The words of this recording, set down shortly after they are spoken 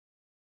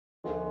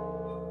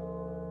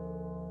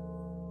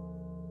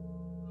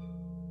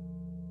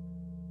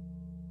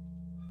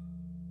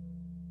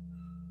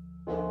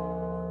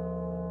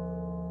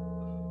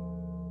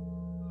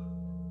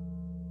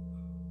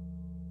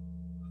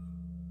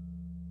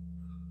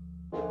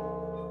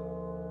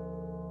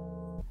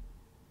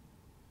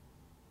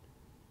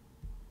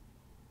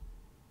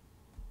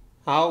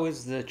How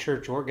is the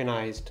church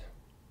organized?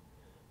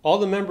 All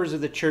the members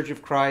of the Church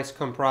of Christ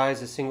comprise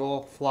a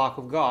single flock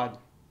of God.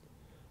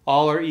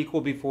 All are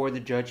equal before the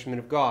judgment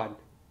of God.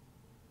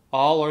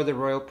 All are the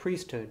royal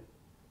priesthood.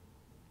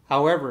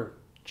 However,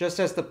 just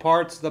as the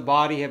parts of the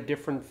body have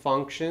different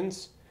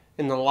functions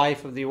in the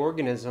life of the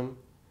organism,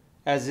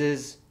 as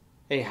is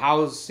a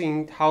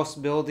house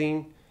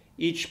building,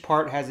 each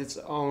part has its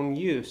own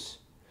use.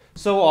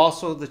 So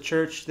also the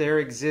church, there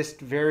exist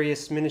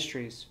various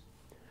ministries.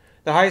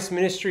 The highest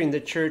ministry in the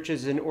church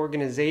as an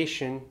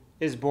organization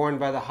is borne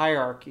by the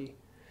hierarchy,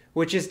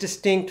 which is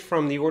distinct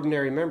from the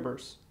ordinary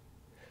members.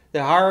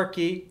 The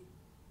hierarchy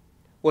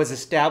was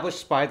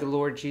established by the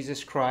Lord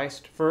Jesus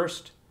Christ,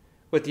 first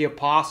with the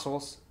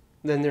apostles,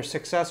 then their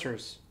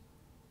successors.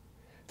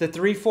 The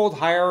threefold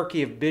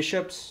hierarchy of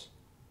bishops,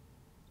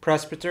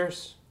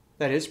 presbyters,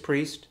 that is,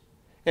 priests,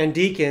 and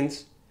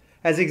deacons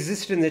has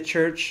existed in the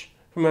church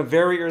from a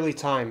very early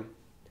time.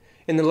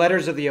 In the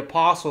letters of the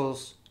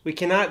apostles, we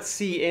cannot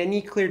see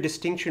any clear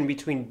distinction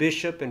between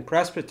bishop and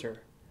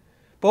presbyter.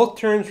 Both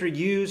terms were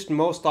used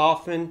most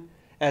often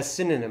as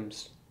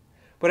synonyms.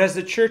 But as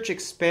the church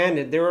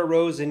expanded, there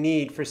arose a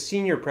need for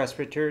senior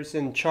presbyters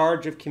in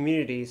charge of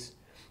communities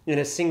in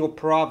a single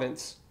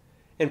province,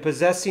 and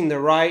possessing the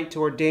right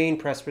to ordain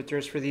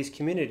presbyters for these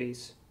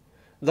communities.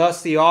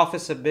 Thus, the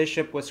office of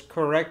bishop was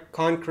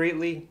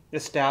concretely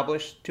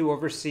established to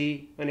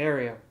oversee an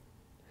area.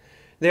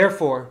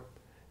 Therefore,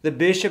 the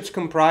bishops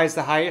comprise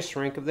the highest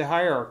rank of the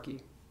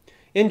hierarchy.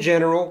 In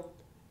general,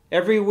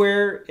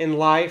 everywhere in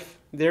life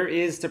there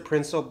is the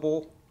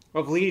principle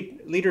of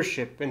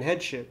leadership and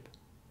headship.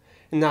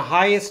 In the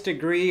highest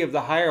degree of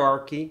the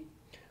hierarchy,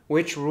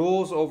 which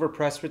rules over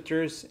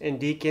presbyters and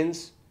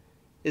deacons,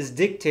 is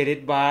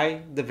dictated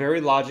by the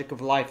very logic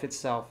of life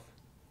itself.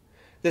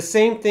 The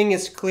same thing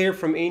is clear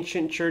from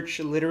ancient church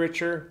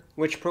literature,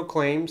 which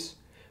proclaims,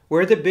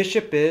 where the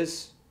bishop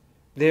is,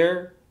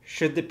 there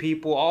should the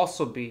people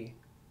also be.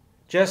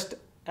 Just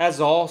as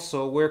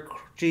also where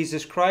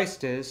Jesus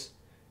Christ is,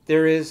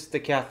 there is the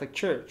Catholic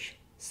Church,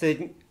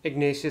 St.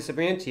 Ignatius of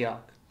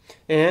Antioch.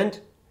 And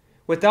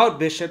without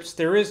bishops,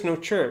 there is no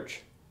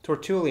church,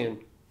 Tertullian.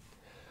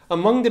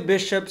 Among the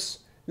bishops,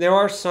 there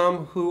are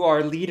some who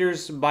are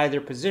leaders by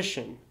their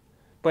position,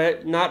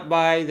 but not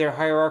by their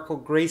hierarchical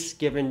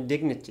grace-given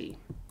dignity.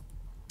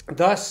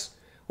 Thus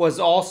was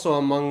also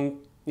among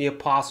the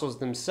apostles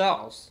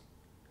themselves.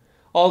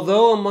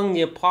 Although among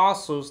the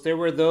apostles there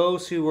were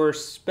those who were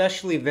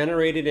specially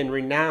venerated and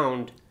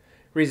renowned,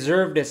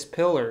 reserved as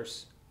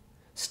pillars,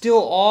 still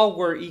all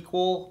were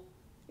equal,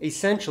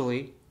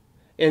 essentially,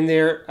 in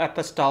their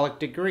apostolic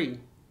degree.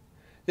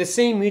 The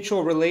same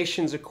mutual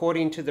relations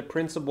according to the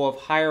principle of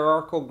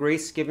hierarchical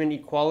grace-given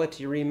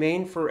equality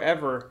remain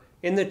forever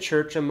in the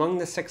church among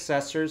the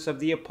successors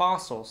of the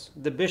apostles,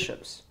 the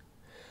bishops.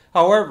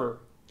 However,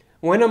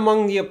 when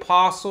among the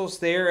apostles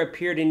there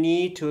appeared a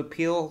need to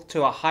appeal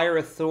to a higher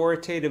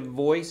authoritative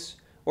voice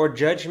or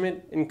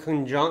judgment in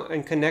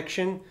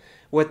connection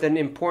with an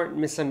important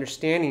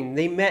misunderstanding,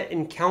 they met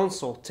in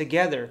council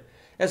together,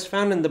 as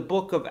found in the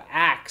book of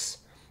Acts,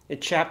 in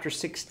chapter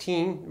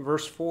 16,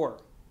 verse 4.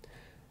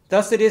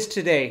 Thus it is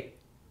today.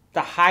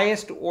 The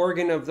highest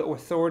organ of the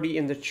authority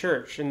in the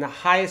church, and the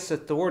highest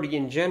authority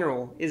in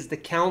general, is the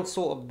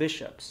council of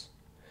bishops.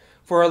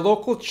 For a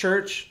local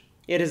church,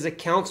 it is a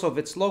council of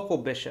its local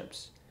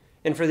bishops,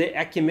 and for the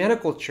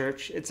ecumenical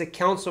church, it's a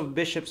council of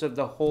bishops of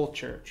the whole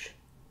church.